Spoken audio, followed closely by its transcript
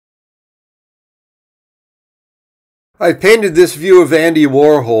I've painted this view of Andy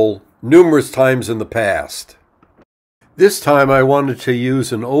Warhol numerous times in the past. This time I wanted to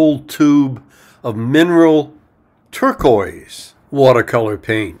use an old tube of mineral turquoise watercolor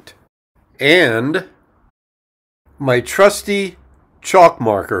paint and my trusty chalk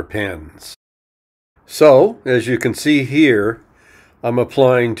marker pens. So, as you can see here, I'm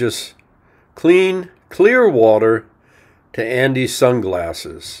applying just clean, clear water to Andy's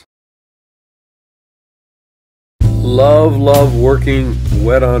sunglasses. Love working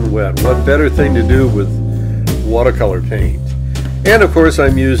wet on wet. What better thing to do with watercolor paint? And of course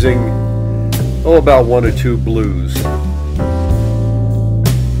I'm using, about 1 or 2 blues.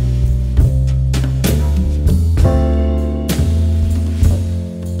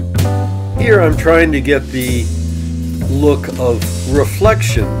 Here I'm trying to get the look of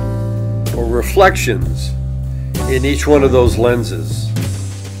reflection or reflections in each one of those lenses.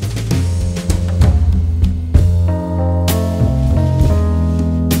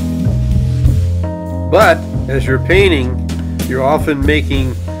 But as you're painting, you're often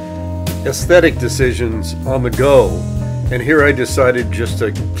making aesthetic decisions on the go. And here I decided just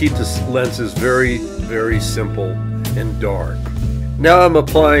to keep the lenses very, very simple and dark. Now I'm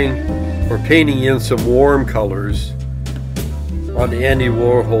applying or painting in some warm colors on Andy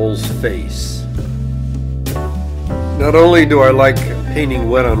Warhol's face. Not only do I like painting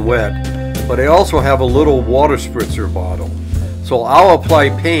wet on wet, but I also have a little water spritzer bottle. So I'll apply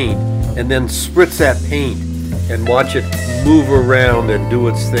paint and then spritz that paint and watch it move around and do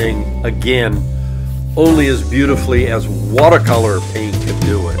its thing again, only as beautifully as watercolor paint can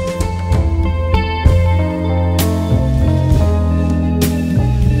do it.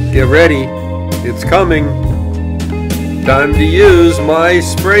 Get ready, it's coming. Time to use my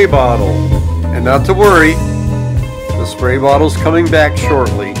spray bottle. And not to worry, the spray bottle's coming back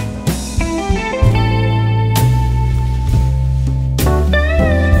shortly.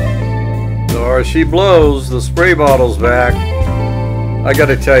 As she blows, the spray bottle's back. I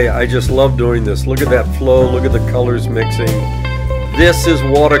gotta tell you, I just love doing this. Look at that flow, look at the colors mixing. This is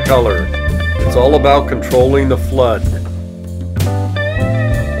watercolor. It's all about controlling the flood.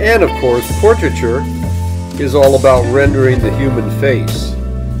 And of course, portraiture is all about rendering the human face.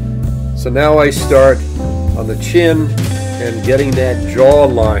 So now I start on the chin and getting that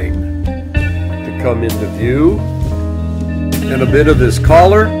jawline to come into view. And a bit of this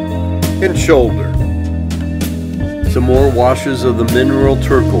collar and shoulder. Some more washes of the mineral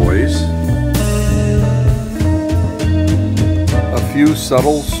turquoise. A few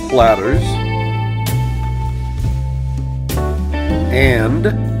subtle splatters. And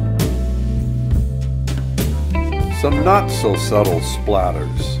some not so subtle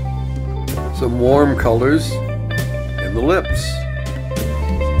splatters. Some warm colors in the lips.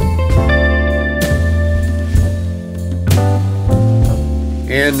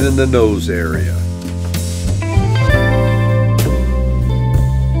 And in the nose area.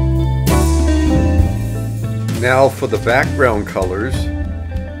 Now for the background colors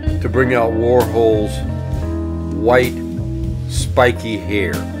to bring out Warhol's white spiky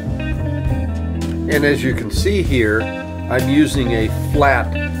hair. And as you can see here, I'm using a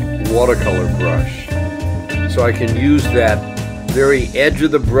flat watercolor brush. So I can use that very edge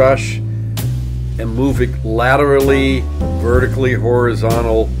of the brush and move it laterally, vertically,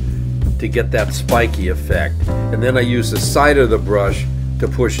 horizontal to get that spiky effect. And then I use the side of the brush to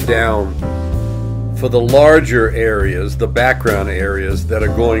push down for the larger areas, the background areas that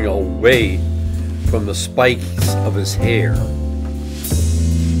are going away from the spikes of his hair.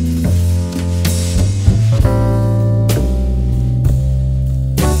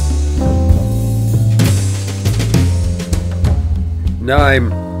 Now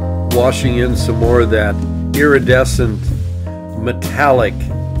I'm washing in some more of that iridescent metallic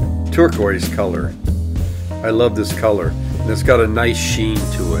turquoise color. I love this color, and it's got a nice sheen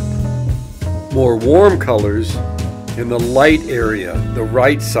to it. More warm colors in the light area, the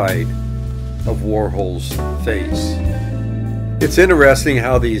right side of Warhol's face. It's interesting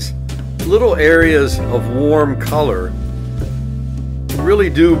how these little areas of warm color really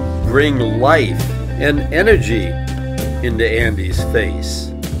do bring life and energy into Andy's face.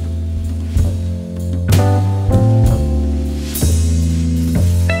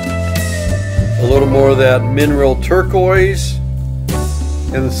 A little more of that mineral turquoise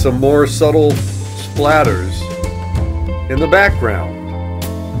and some more subtle splatters in the background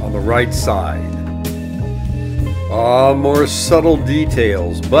on the right side. More subtle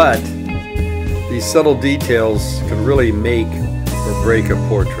details, but these subtle details can really make or break a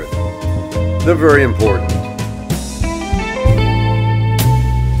portrait. They're very important.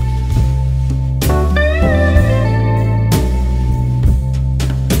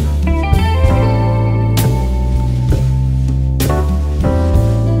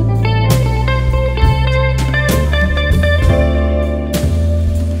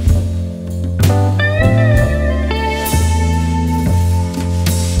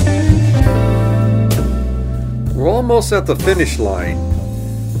 almost at the finish line,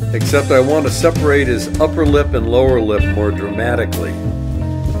 except I want to separate his upper lip and lower lip more dramatically.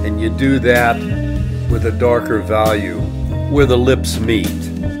 And you do that with a darker value where the lips meet.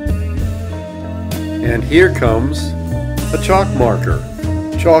 And here comes a chalk marker.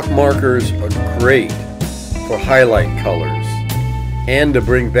 Chalk markers are great for highlight colors and to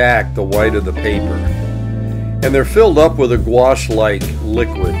bring back the white of the paper. And they're filled up with a gouache-like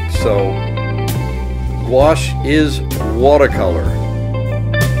liquid, so gouache is watercolor.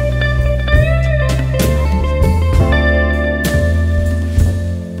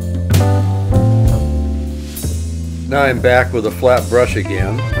 Now I'm back with a flat brush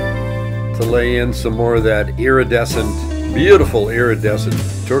again to lay in some more of that iridescent, beautiful iridescent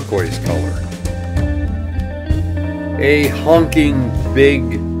turquoise color. A honking big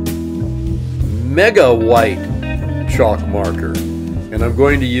mega white chalk marker, and I'm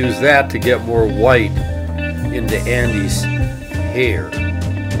going to use that to get more white into Andy's hair.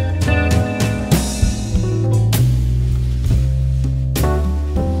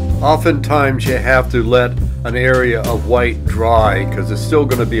 Oftentimes you have to let an area of white dry because it's still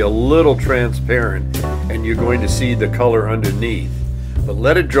going to be a little transparent and you're going to see the color underneath. But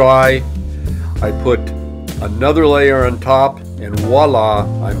let it dry. I put another layer on top and voila,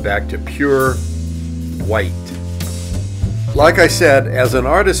 I'm back to pure white. Like I said, as an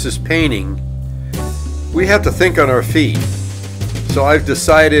artist is painting, we have to think on our feet. So I've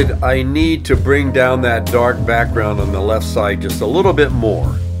decided I need to bring down that dark background on the left side just a little bit more.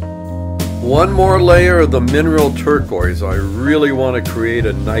 One more layer of the mineral turquoise. I really want to create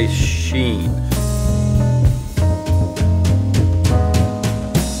a nice sheen.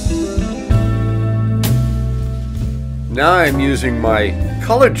 Now I'm using my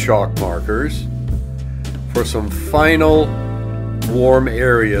colored chalk markers for some final warm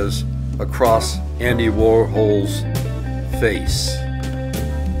areas across Andy Warhol's face.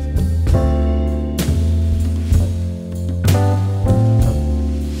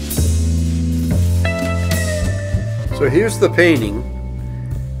 So here's the painting,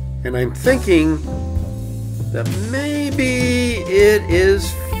 and I'm thinking that maybe it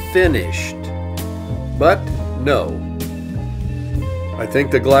is finished, but no. I think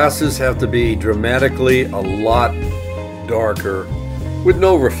the glasses have to be dramatically a lot darker with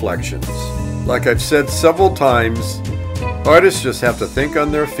no reflections. Like I've said several times, artists just have to think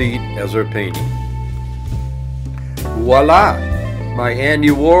on their feet as they're painting. Voila! My Andy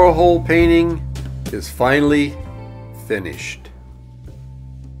Warhol painting is finally finished.